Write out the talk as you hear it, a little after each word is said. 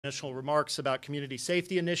Initial remarks about community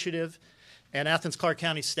safety initiative and Athens-Clarke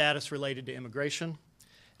County status related to immigration.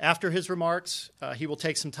 After his remarks, he will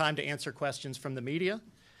take some time to answer questions from the media.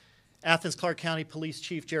 Athens-Clarke County Police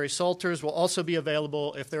Chief Jerry Salters will also be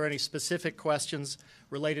available if there are any specific questions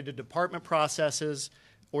related to department processes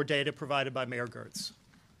or data provided by Mayor Girtz.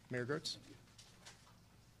 Mayor Girtz.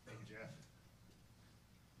 Thank you, Jeff.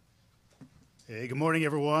 Hey, good morning,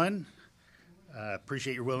 everyone.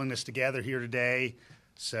 Appreciate your willingness to gather here today.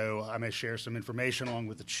 So I may share some information along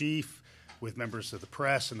with the chief, with members of the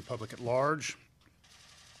press and the public at large.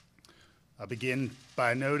 I'll begin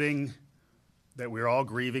by noting that we're all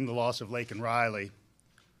grieving the loss of Laken Riley,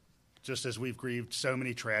 just as we've grieved so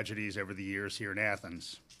many tragedies over the years here in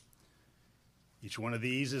Athens. Each one of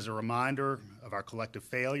these is a reminder of our collective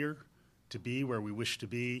failure to be where we wish to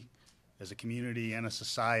be as a community and a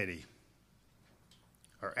society.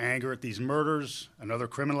 Our anger at these murders and other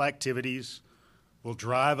criminal activities will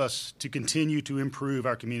drive us to continue to improve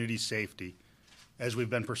our community's safety as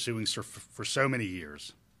we've been pursuing for so many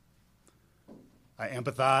years. I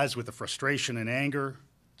empathize with the frustration and anger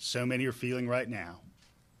so many are feeling right now.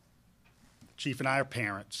 Chief and I are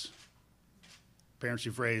parents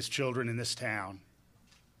who've raised children in this town,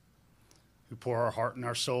 who pour our heart and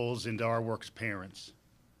our souls into our work as parents.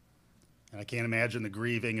 And I can't imagine the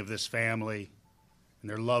grieving of this family and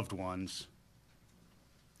their loved ones.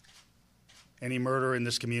 Any murder in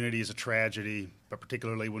this community is a tragedy, but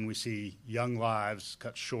particularly when we see young lives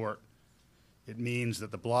cut short, it means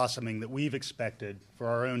that the blossoming that we've expected for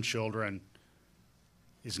our own children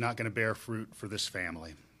is not going to bear fruit for this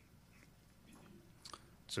family.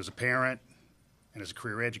 So as a parent and as a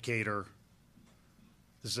career educator,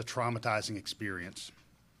 this is a traumatizing experience.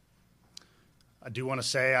 I do want to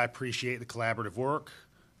say I appreciate the collaborative work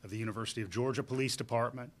of the University of Georgia Police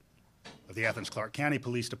Department, of the Athens-Clarke County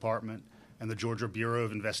Police Department, and the Georgia Bureau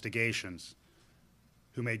of Investigations,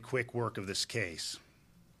 who made quick work of this case.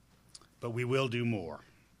 But we will do more.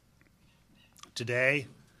 Today,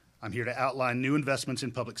 I'm here to outline new investments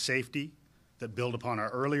in public safety that build upon our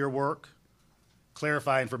earlier work,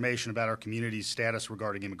 clarify information about our community's status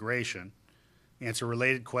regarding immigration, answer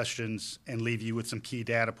related questions, and leave you with some key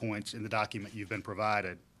data points in the document you've been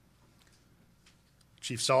provided.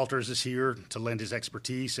 Chief Salters is here to lend his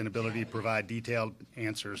expertise and ability to provide detailed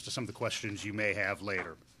answers to some of the questions you may have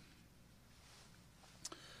later.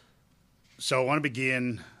 So I want to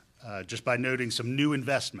begin just by noting some new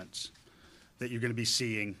investments that you're going to be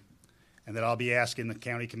seeing and that I'll be asking the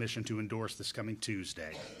County Commission to endorse this coming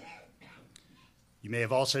Tuesday. You may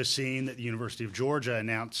have also seen that the University of Georgia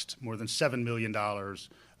announced more than $7 million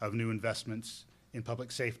of new investments in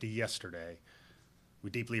public safety yesterday. We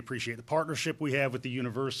deeply appreciate the partnership we have with the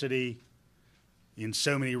university in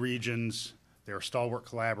so many regions. They are stalwart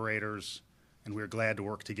collaborators, and we're glad to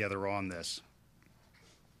work together on this.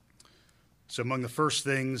 So among the first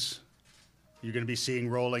things you're going to be seeing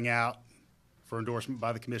rolling out for endorsement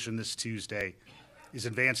by the Commission this Tuesday is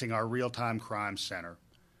advancing our Real-Time Crime Center.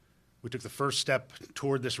 We took the first step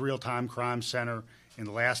toward this Real-Time Crime Center in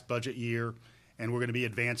the last budget year, and we're going to be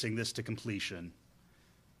advancing this to completion,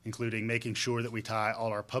 including making sure that we tie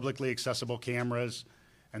all our publicly accessible cameras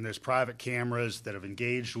and those private cameras that have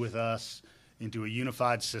engaged with us into a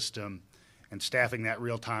unified system and staffing that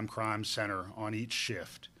real-time crime center on each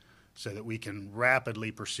shift so that we can rapidly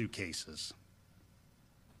pursue cases.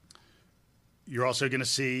 You're also going to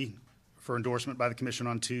see, for endorsement by the Commission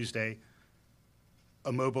on Tuesday,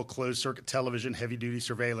 a mobile closed-circuit television heavy-duty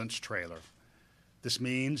surveillance trailer. This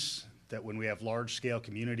means that when we have large-scale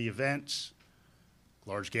community events,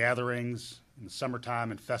 large gatherings in the summertime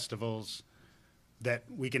and festivals, that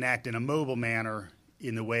we can act in a mobile manner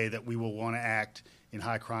in the way that we will want to act in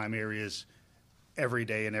high crime areas every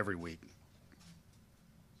day and every week.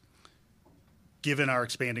 Given our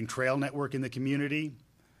expanding trail network in the community,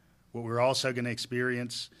 what we're also going to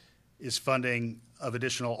experience is funding of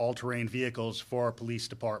additional all-terrain vehicles for our police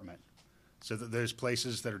department, so that those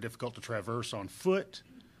places that are difficult to traverse on foot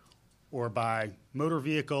or by motor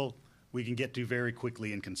vehicle, we can get to very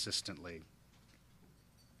quickly and consistently.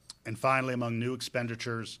 And finally, among new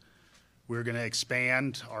expenditures, we're going to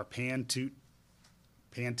expand our pan,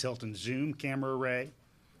 tilt, and zoom camera array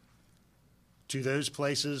to those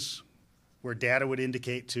places where data would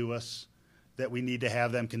indicate to us that we need to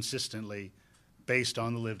have them consistently based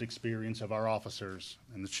on the lived experience of our officers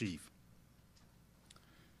and the chief.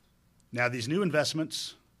 Now, these new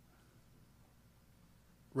investments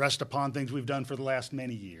rest upon things we've done for the last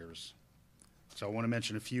many years. So I want to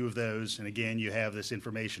mention a few of those, and again, you have this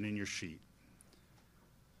information in your sheet.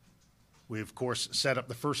 We, of course, set up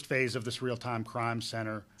the first phase of this real-time crime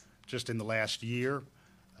center just in the last year.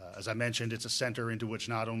 As I mentioned, it's a center into which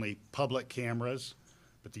not only public cameras,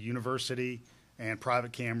 but the university and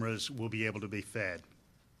private cameras will be able to be fed.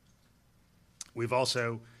 We've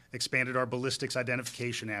also expanded our ballistics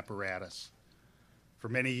identification apparatus. For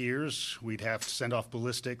many years, we'd have to send off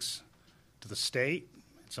ballistics to the state.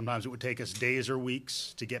 Sometimes it would take us days or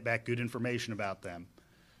weeks to get back good information about them.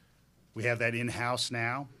 We have that in-house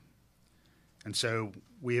now, and so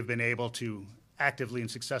we have been able to actively and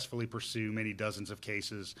successfully pursue many dozens of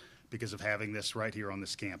cases because of having this right here on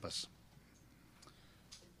this campus.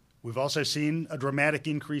 We've also seen a dramatic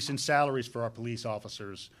increase in salaries for our police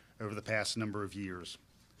officers over the past number of years.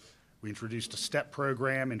 We introduced a step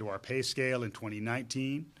program into our pay scale in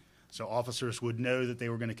 2019, so officers would know that they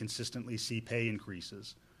were going to consistently see pay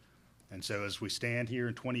increases. And so as we stand here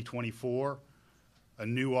in 2024, a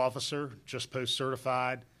new officer, just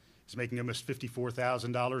post-certified, is making almost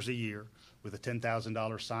 $54,000 a year with a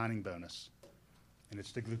 $10,000 signing bonus. And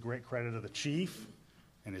it's to the great credit of the chief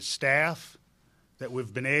and his staff that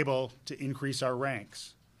we've been able to increase our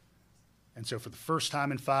ranks. And so for the first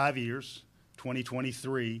time in 5 years,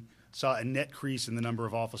 2023 saw a net increase in the number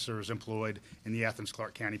of officers employed in the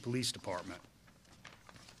Athens-Clarke County Police Department.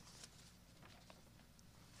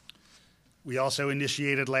 We also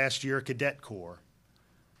initiated last year a cadet corps,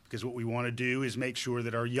 because what we want to do is make sure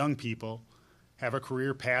that our young people have a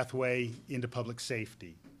career pathway into public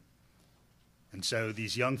safety. And so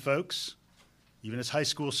these young folks, even as high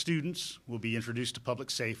school students, will be introduced to public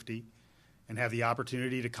safety and have the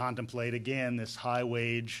opportunity to contemplate again this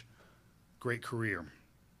high-wage, great career.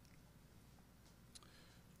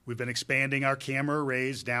 We've been expanding our camera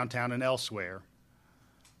arrays downtown and elsewhere.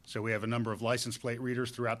 So we have a number of license plate readers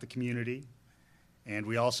throughout the community, and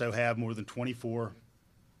we also have more than 24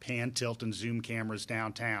 pan, tilt, and zoom cameras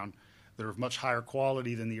downtown that are of much higher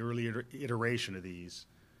quality than the earlier iteration of these.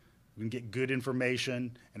 We can get good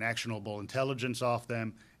information and actionable intelligence off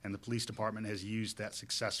them, and the police department has used that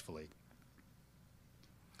successfully.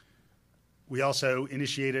 We also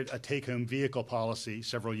initiated a take-home vehicle policy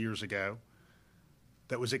several years ago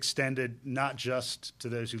that was extended not just to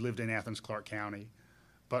those who lived in Athens-Clarke County,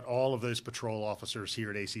 but all of those patrol officers here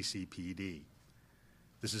at ACCPD.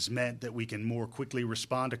 This has meant that we can more quickly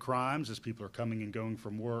respond to crimes as people are coming and going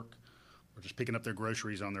from work or just picking up their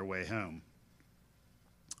groceries on their way home.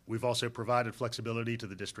 We've also provided flexibility to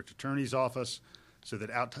the district attorney's office so that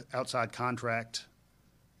outside contract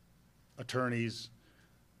attorneys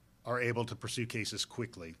are able to pursue cases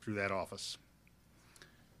quickly through that office.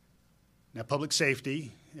 Now, public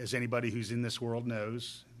safety, as anybody who's in this world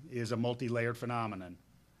knows, is a multi-layered phenomenon.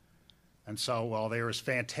 And so while there is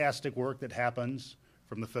fantastic work that happens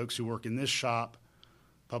from the folks who work in this shop,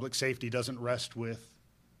 public safety doesn't rest with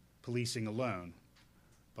policing alone.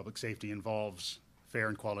 Public safety involves fair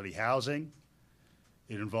and quality housing.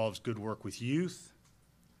 It involves good work with youth.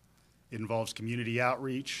 It involves community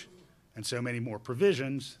outreach, and so many more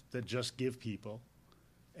provisions that just give people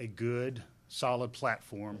a good, solid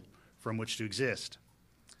platform from which to exist.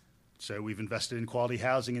 So we've invested in quality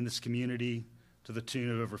housing in this community to the tune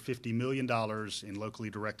of over $50 million in locally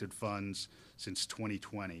directed funds since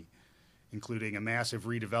 2020, including a massive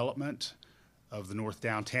redevelopment of the North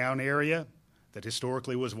Downtown area that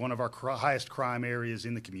historically was one of our highest crime areas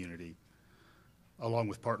in the community, along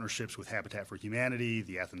with partnerships with Habitat for Humanity,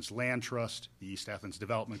 the Athens Land Trust, the East Athens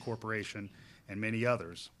Development Corporation, and many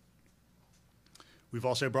others. We've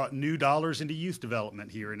also brought new dollars into youth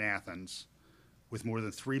development here in Athens, with more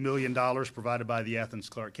than $3 million provided by the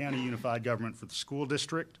Athens-Clarke County Unified Government for the school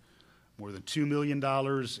district, more than $2 million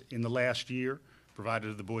in the last year provided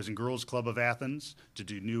to the Boys and Girls Club of Athens to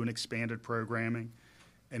do new and expanded programming,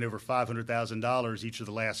 and over $500,000 each of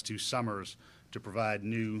the last 2 summers to provide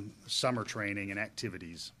new summer training and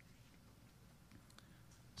activities.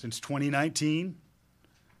 Since 2019,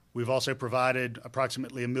 we've also provided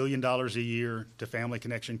approximately $1 million a year to Family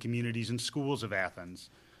Connection communities and schools of Athens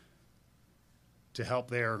to help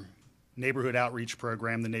their neighborhood outreach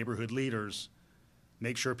program, the Neighborhood Leaders,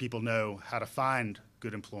 make sure people know how to find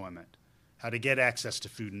good employment, how to get access to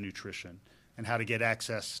food and nutrition, and how to get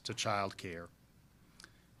access to child care.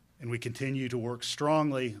 And we continue to work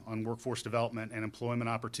strongly on workforce development and employment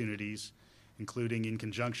opportunities, including in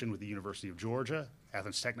conjunction with the University of Georgia,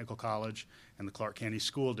 Athens Technical College, and the Clarke County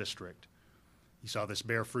School District. You saw this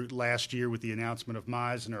bear fruit last year with the announcement of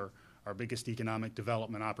Meisner, our biggest economic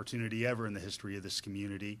development opportunity ever in the history of this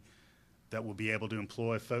community, that will be able to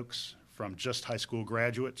employ folks from just high school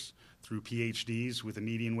graduates through PhDs with a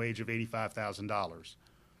median wage of $85,000.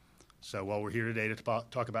 So while we're here today to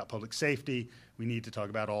talk about public safety, we need to talk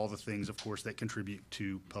about all the things, of course, that contribute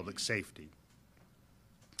to public safety.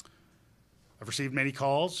 I've received many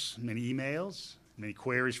calls, many emails, many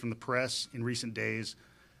queries from the press in recent days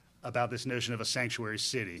about this notion of a sanctuary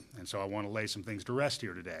city, and so I want to lay some things to rest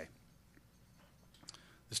here today.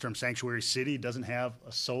 This term sanctuary city doesn't have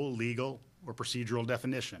a sole legal or procedural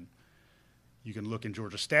definition. You can look in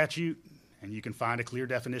Georgia statute and you can find a clear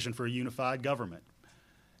definition for a unified government.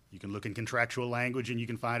 You can look in contractual language and you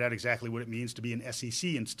can find out exactly what it means to be an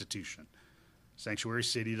SEC institution. Sanctuary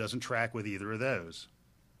city doesn't track with either of those.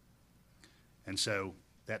 And so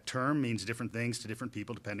that term means different things to different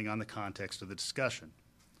people depending on the context of the discussion.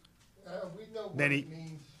 We know what it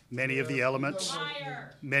means. Many of the elements.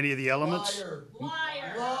 Liar. Many of the elements. Liar.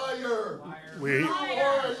 Liar. Liar. We're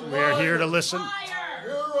Liar. here to listen. Liar.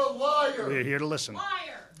 You're a liar. We're here to listen. Liar.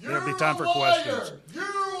 There'll be time for You're a liar. questions. You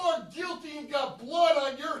are guilty and got blood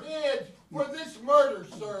on your hands for this murder,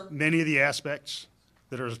 sir. Many of the aspects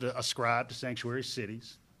that are ascribed to sanctuary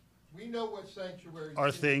cities We know what sanctuary are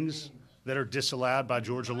city things means. that are disallowed by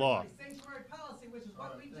Georgia law. Sanctuary policy, which is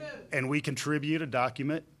what we do. And we contribute a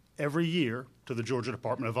document every year to the Georgia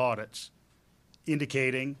Department of Audits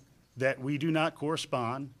indicating that we do not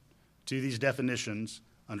correspond to these definitions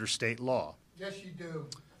under state law. Yes, you do.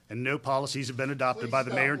 And no policies have been adopted Please by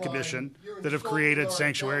the stop mayor and lying. commission You're that have insulting created our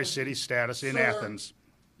sanctuary intelligence. city status in Sir, Athens.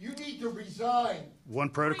 You need to resign. One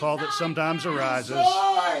protocol that Resign sometimes now. arises.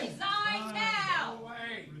 Resign! Resign now.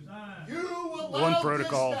 You One allowed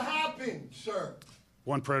protocol. this to happen, sir.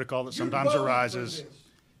 One protocol that You sometimes voted for arises this.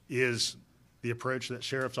 is the approach that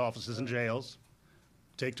sheriff's offices and jails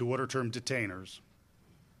take to what are termed detainers.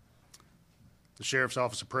 The sheriff's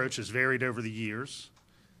office approach has varied over the years,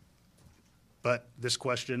 but this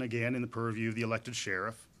question, again, in the purview of the elected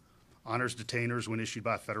sheriff, honors detainers when issued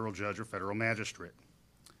by a federal judge or federal magistrate.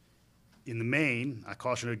 In the main, I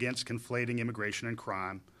caution against conflating immigration and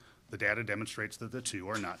crime. The data demonstrates that the two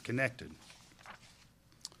are not connected.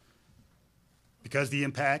 Because the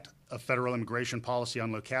impact of federal immigration policy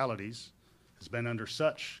on localities has been under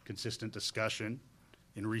such consistent discussion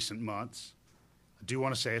in recent months, I do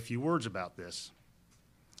want to say a few words about this.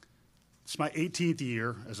 It's my 18th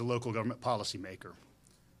year as a local government policymaker,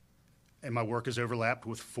 and my work has overlapped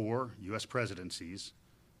with 4 U.S. presidencies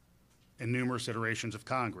and numerous iterations of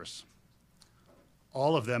Congress.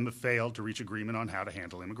 All of them have failed to reach agreement on how to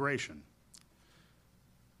handle immigration.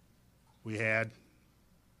 We had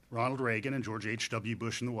Ronald Reagan and George H.W.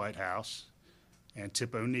 Bush in the White House, and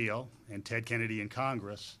Tip O'Neill and Ted Kennedy in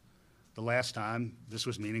Congress the last time this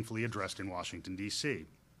was meaningfully addressed in Washington, D.C.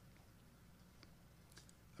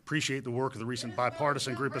 Appreciate the work of the recent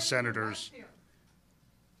bipartisan group of senators,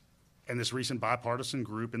 and this recent bipartisan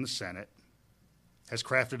group in the Senate has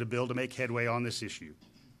crafted a bill to make headway on this issue.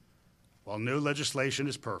 While no legislation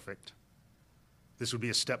is perfect, this would be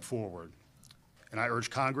a step forward, and I urge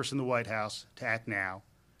Congress and the White House to act now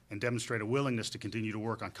and demonstrate a willingness to continue to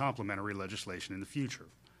work on complementary legislation in the future.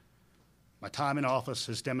 My time in office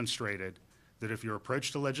has demonstrated that if your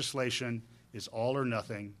approach to legislation is all or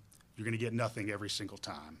nothing, you're going to get nothing every single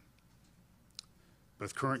time.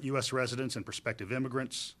 Both current U.S. residents and prospective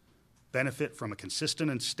immigrants benefit from a consistent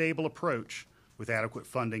and stable approach with adequate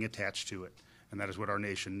funding attached to it, and that is what our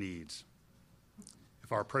nation needs.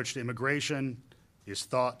 If our approach to immigration is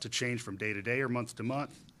thought to change from day to day or month to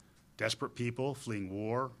month, desperate people fleeing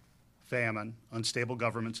war, famine, unstable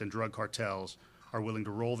governments, and drug cartels are willing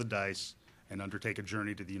to roll the dice and undertake a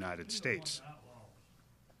journey to the United States.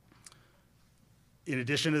 In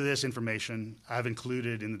addition to this information, I've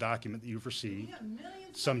included in the document that you've received We have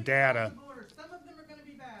millions some coming data, across the border. Some of them are going to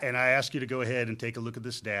be bad. and I ask you to go ahead and take a look at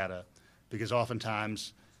this data, because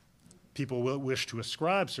oftentimes people will wish to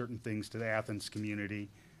ascribe certain things to the Athens community,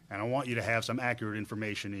 and I want you to have some accurate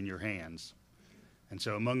information in your hands. And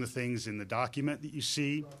so among the things in the document that you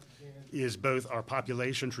see is both our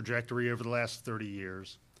population trajectory over the last 30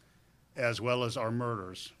 years, as well as our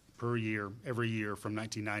murders per year, every year from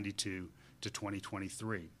 1992 to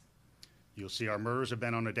 2023. You'll see our murders have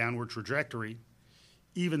been on a downward trajectory,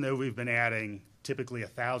 even though we've been adding typically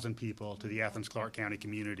 1,000 people to the Athens-Clarke County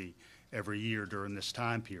community every year during this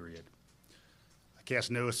time period. I cast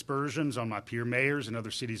no aspersions on my peer mayors in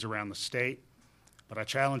other cities around the state, but I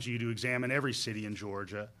challenge you to examine every city in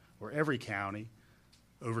Georgia or every county,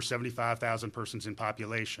 over 75,000 persons in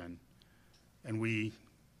population, and we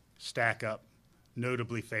stack up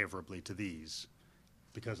notably favorably to these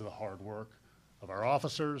because of the hard work of our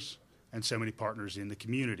officers and so many partners in the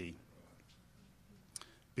community.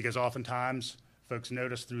 Because oftentimes folks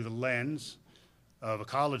notice through the lens of a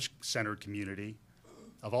college-centered community,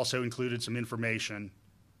 I've also included some information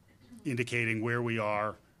indicating where we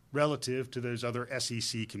are relative to those other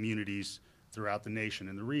SEC communities throughout the nation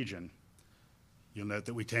and the region. You'll note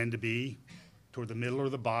that we tend to be toward the middle or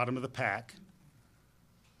the bottom of the pack.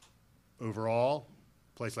 Overall,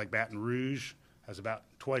 a place like Baton Rouge has about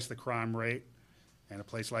twice the crime rate, and a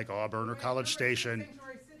place like Auburn or College Station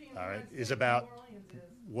is about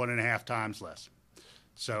 1.5 times less.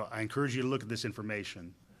 So I encourage you to look at this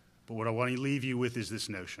information. But what I want to leave you with is this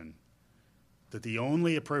notion that the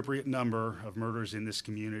only appropriate number of murders in this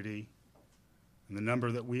community, and the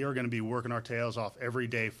number that we are going to be working our tails off every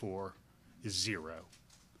day for, is 0.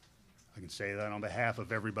 I can say that on behalf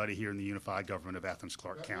of everybody here in the unified government of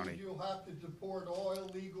Athens-Clarke County. You'll have to deport all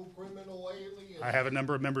illegal criminal aliens. I have a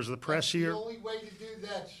number of members of the press here. That's the only way to do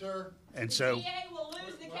that, sir. And so DA will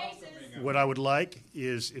lose the cases. what I would like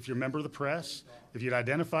is, if you're a member of the press, if you'd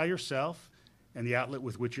identify yourself and the outlet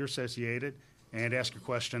with which you're associated and ask your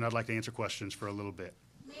question. I'd like to answer questions for a little bit.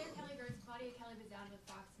 Mayor Kelly Girtz, Kelly with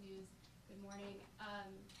Fox News. Good morning.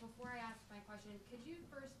 Before I ask my question, could you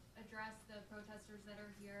first address the protesters that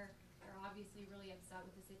are here? They're obviously really upset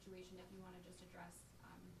with the situation. If you want to just address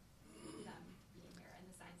them being here and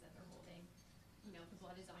the signs that they're holding. You know, the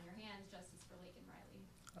blood is on your hands, justice for Laken Riley.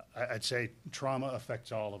 I'd say trauma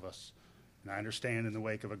affects all of us. And I understand in the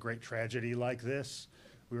wake of a great tragedy like this,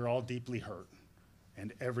 we're all deeply hurt.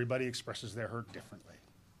 And everybody expresses their hurt differently.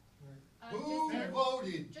 Who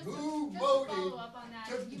voted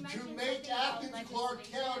Just to make Athens-Clarke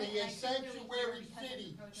County a sanctuary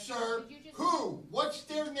city, sir? Who? What's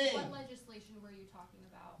their name? What legislation were you talking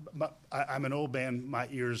about? I'm an old man. My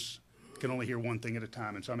ears can only hear one thing at a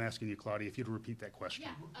time. And so I'm asking you, Claudia, if you'd repeat that question.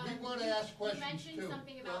 Yeah. We want to ask questions, You mentioned too.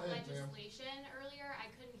 something Go about ahead, ma'am. legislation earlier. I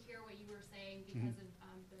couldn't hear what you were saying because of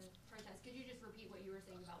the protest. Could you just repeat what you were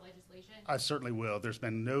saying about legislation? I certainly will. There's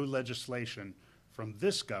been no legislation from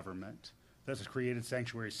this government that has created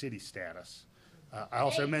sanctuary city status. I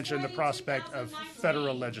also mentioned the prospect of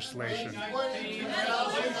federal legislation.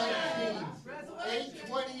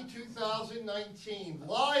 8/20/2019.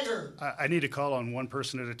 Liar. I need to call on one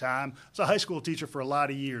person at a time. I was a high school teacher for a lot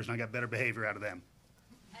of years, and I got better behavior out of them.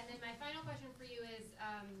 And then my final question for you is,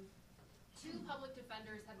 2 public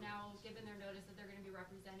defenders have now given their notice that they're going to be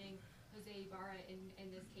representing Jose Ibarra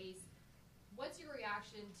in this case. What's your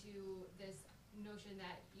reaction to this notion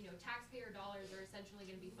that, you know, taxpayer dollars are essentially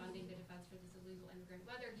going to be funding the defense for this illegal immigrant,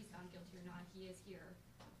 whether he's found guilty or not? He is here.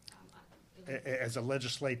 As a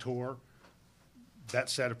legislator, that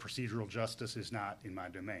set of procedural justice is not in my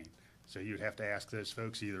domain. So you'd have to ask those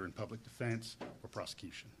folks either in public defense or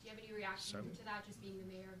prosecution. Do you have any reaction to that, just being the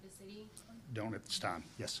mayor of the city? Don't at this time.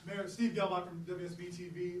 Yes. Mayor Steve Gelbach from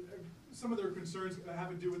WSB-TV. Some of their concerns have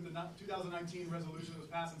to do with the 2019 resolution that was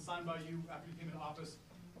passed and signed by you after you came into office.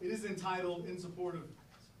 It is entitled in support of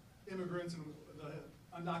immigrants and the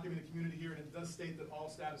undocumented community here, and it does state that all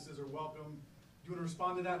statuses are welcome. Do you want to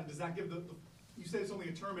respond to that? And does that give you say it's only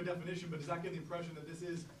a term and definition, but does that give the impression that this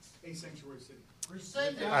is a sanctuary city?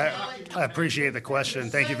 I appreciate the question.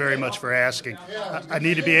 Thank you very much for asking. I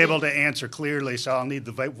need to be able to answer clearly, so I'll need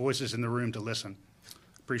the voices in the room to listen.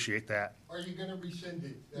 Appreciate that. Are you going to rescind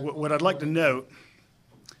it? What I'd like to note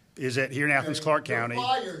is that here in Athens-Clarke County,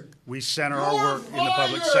 we center our work in the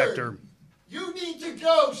public sector. You need to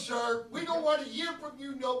go, sir. We don't want to hear from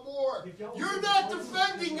you no more. You're not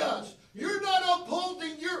defending us. You're not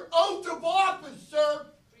upholding your oath of office, sir.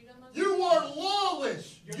 You are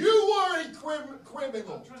lawless. You are a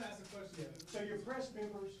criminal. I'm trying to ask a question. So your press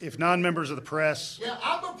members... If non-members of the press Yeah,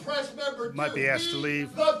 I'm a press member too. might be asked to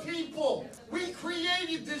leave. The people. We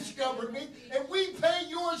created this government and we pay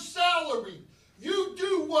your salary. You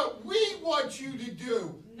do what we want you to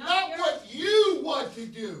do, not what you want to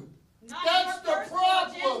do. That's the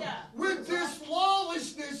problem with this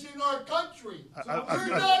lawlessness in our country.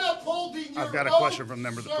 You're not upholding your I've got a oath, question from a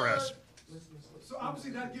member of the sir. press. So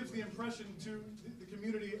obviously that gives the impression to the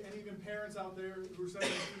community and even parents out there who are sending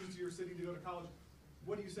their students to your city to go to college.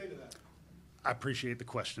 What do you say to that? I appreciate the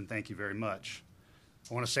question. Thank you very much.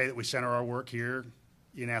 I want to say that we center our work here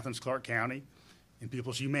in Athens-Clarke County in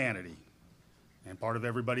people's humanity. And part of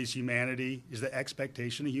everybody's humanity is the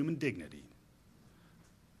expectation of human dignity.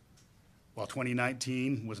 While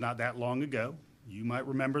 2019 was not that long ago, you might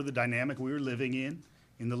remember the dynamic we were living in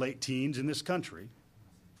the late teens in this country,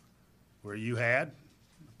 where you had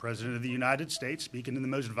the President of the United States speaking in the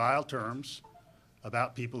most vile terms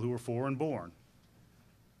about people who were foreign born.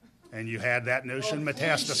 And you had that notion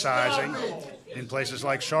metastasizing in places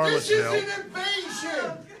like Charlottesville. This is an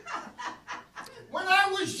invasion. When I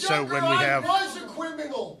was younger, I was a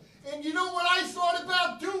criminal. And you know what I thought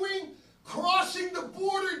about doing? Crossing the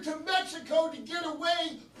border to Mexico to get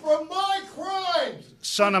away from my crimes.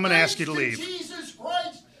 Son, I'm going to ask you to leave. Jesus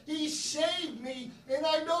Christ, he saved me, and and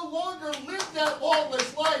I no longer live that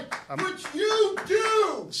lawless life, which you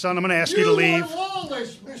do. Son, I'm going to ask you to leave. You are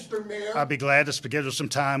lawless, Mr. Mayor. I'd be glad to schedule some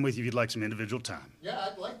time with you if you'd like some individual time. Yeah,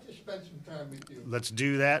 I'd like to spend some time with you. Let's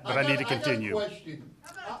do that, but I need to continue. I got a question.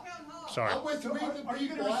 How about a town hall? Sorry. I'm with So we the are you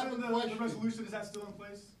people. going I to have rescind a the question. resolution? Is that still in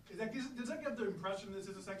place? Does that give the impression this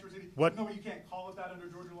is a sanctuary city? What- No, you can't call it that under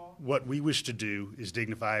Georgia law? What we wish to do is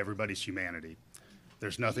dignify everybody's humanity.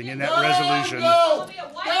 There's nothing in that No, resolution. no, Be a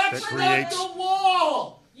white that's that not creates- the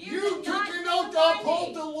law. You You did took not an say oath to writing.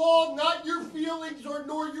 uphold the law, not your feelings or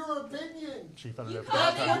nor your opinion. Chief, I don't know You if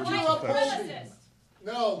called That's me a what you white uphold. supremacist.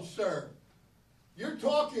 No, sir. You're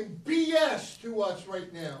talking BS to us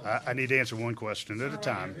right now. I need to answer one question at a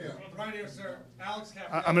time. Yeah. Right here, sir. Alex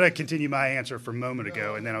Caprielli. I'm going to continue my answer from a moment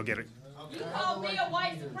ago, and then I'll get it. You called me a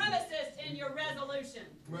white supremacist in your resolution.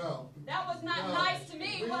 Well, That was not no. nice to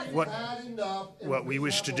me, was it? What- We've had enough. And what we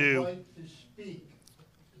wish have to a do- right to speak.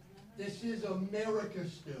 This is America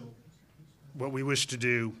still. What we wish to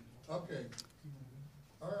do Okay.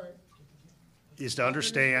 All right. is to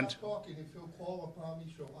understand, Stop talking if he'll call upon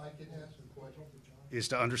me so I can ask some questions.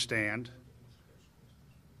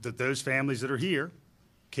 that those families that are here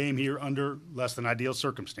came here under less than ideal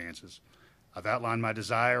circumstances. I've outlined my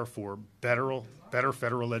desire for better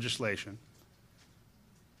federal legislation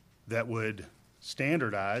that would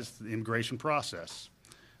standardize the immigration process.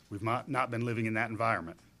 We've not been living in that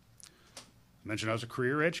environment. I mentioned I was a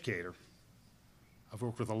career educator. I've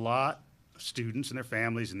worked with a lot of students and their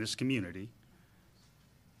families in this community.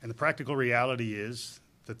 And the practical reality is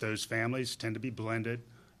that those families tend to be blended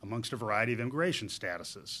amongst a variety of immigration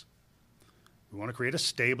statuses. We want to create a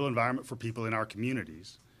stable environment for people in our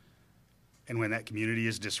communities. And when that community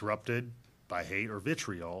is disrupted by hate or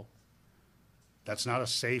vitriol, that's not a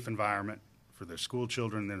safe environment for their school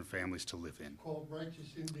children and their families to live in. Called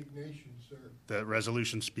righteous indignation, sir. The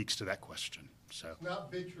resolution speaks to that question. So, Not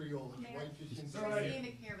vitriol, it's Mayor, righteous Tracy indignation.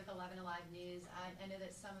 McNair with 11 Alive News. I know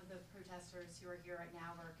that some of the protesters who are here right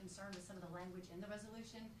now are concerned with some of the language in the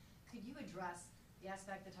resolution. Could you address the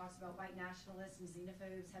aspect that talks about white nationalists and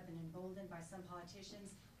xenophobes have been emboldened by some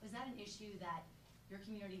politicians? Was that an issue that your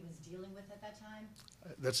community was dealing with at that time?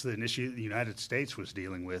 that's an issue the United States was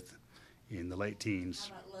dealing with in the late teens.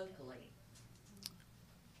 How about locally?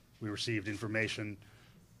 We received information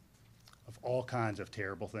of all kinds of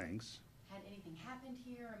terrible things. Had anything happened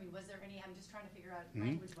here? I mean, was there any, I'm just trying to figure out Mhm.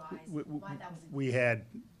 language-wise We- why that was. We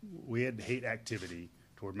had hate activity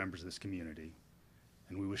toward members of this community,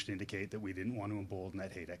 and we wish to indicate that we didn't want to embolden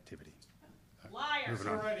that hate activity. Liar. Moving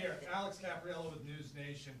Sir, on. right here, Alex Caprielli with News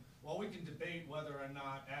Nation. While we can debate whether or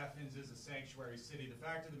not Athens is a sanctuary city, the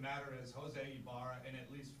fact of the matter is Jose Ibarra and at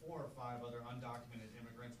least 4 or 5 other undocumented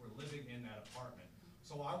immigrants were living in that apartment.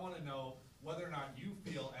 So I want to know whether or not you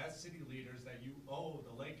feel, as city leaders, that you owe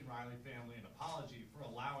the Laken Riley family an apology for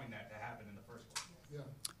allowing that to happen in the first place. Yeah.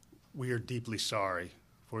 We are deeply sorry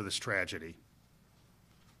for this tragedy.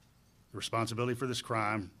 The responsibility for this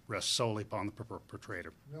crime rests solely upon the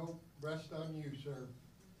perpetrator. No, rest on you, sir.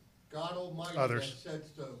 God Almighty Others. has said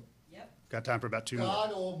so. Yep. Got time for about 2 more.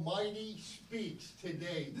 God Almighty speaks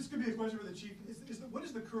today. This could be a question for the chief. What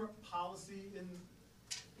is the current policy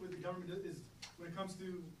with the government when it comes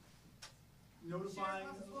to notifying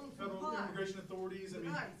Sheriff's office won't federal comply. immigration authorities? I mean,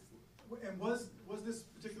 Denies. and was this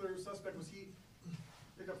particular suspect, was he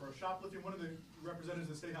picked up for shoplifting? One of the representatives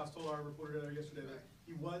of the State House told our reporter there yesterday that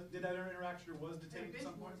he did that interaction or was detained at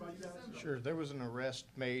some point by you guys? Sure, there was an arrest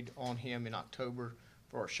made on him in October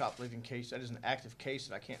for a shoplifting case. That is an active case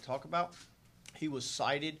that I can't talk about. He was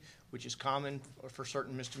cited, which is common for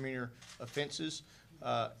certain misdemeanor offenses.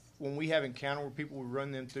 When we have encounter with people, we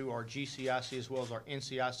run them through our GCIC as well as our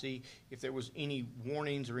NCIC. If there was any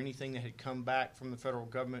warnings or anything that had come back from the federal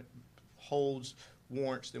government, holds,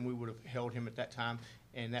 warrants, then we would have held him at that time.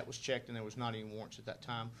 And that was checked, and there was not any warrants at that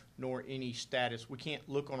time, nor any status. We can't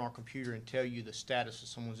look on our computer and tell you the status of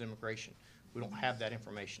someone's immigration. We don't have that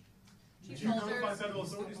information. Do you notify federal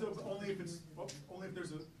authorities though, only if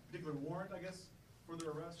there's a particular warrant, I guess, for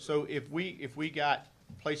their arrest? So if we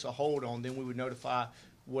place a hold on, then we would notify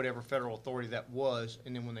whatever federal authority that was,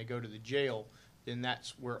 and then when they go to the jail, then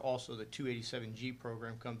that's where also the 287G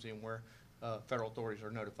program comes in, where federal authorities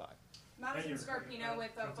are notified. Madison Scarpino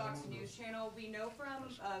with Fox News Channel. We know from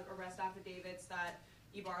arrest affidavits that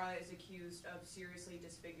Ibarra is accused of seriously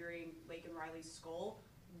disfiguring Laken Riley's skull.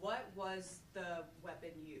 What was the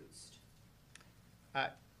weapon used?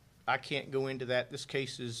 I can't go into that. This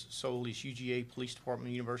case is solely UGA Police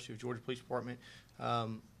Department, University of Georgia Police Department.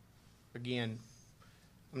 Again,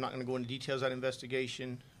 I'm not going to go into details of that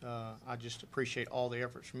investigation. I just appreciate all the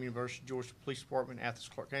efforts from University of Georgia Police Department, Athens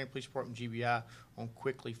Clarke County Police Department, GBI, on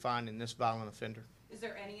quickly finding this violent offender. Is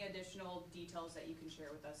there any additional details that you can share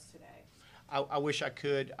with us today? I wish I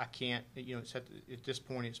could. I can't. You know, it's at this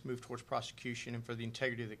point, it's moved towards prosecution, and for the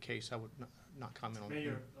integrity of the case, I would not comment on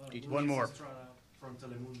Mayor, details. One more. Estrada from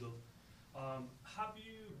Telemundo. Have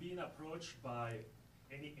you been approached by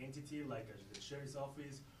any entity like the sheriff's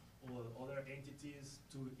office or other entities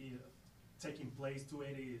to taking place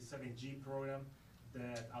 287G program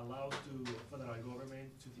that allows to federal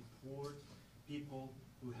government to deport people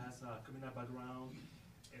who has a criminal background?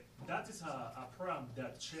 That is a program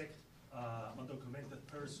that checks undocumented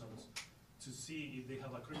persons to see if they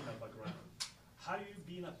have a criminal background. Have you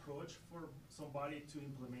been approached for somebody to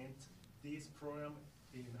implement this program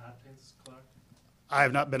in Athens, Clark? I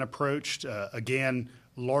have not been approached. Again,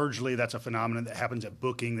 largely that's a phenomenon that happens at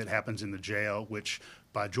booking, that happens in the jail, which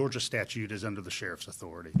by Georgia statute is under the sheriff's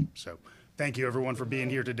authority. So thank you, everyone, for being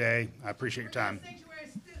here today. I appreciate your time.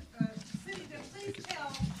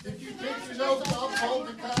 If you take your notes, I'll uphold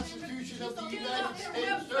the Constitution of the United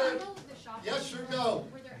States, sir. Yes or no?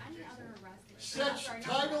 Were there any other arrests? Section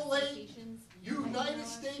Title 8, United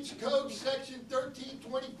States Code, Section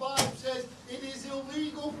 1325 says it is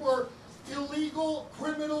illegal for illegal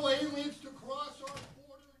criminal aliens to cross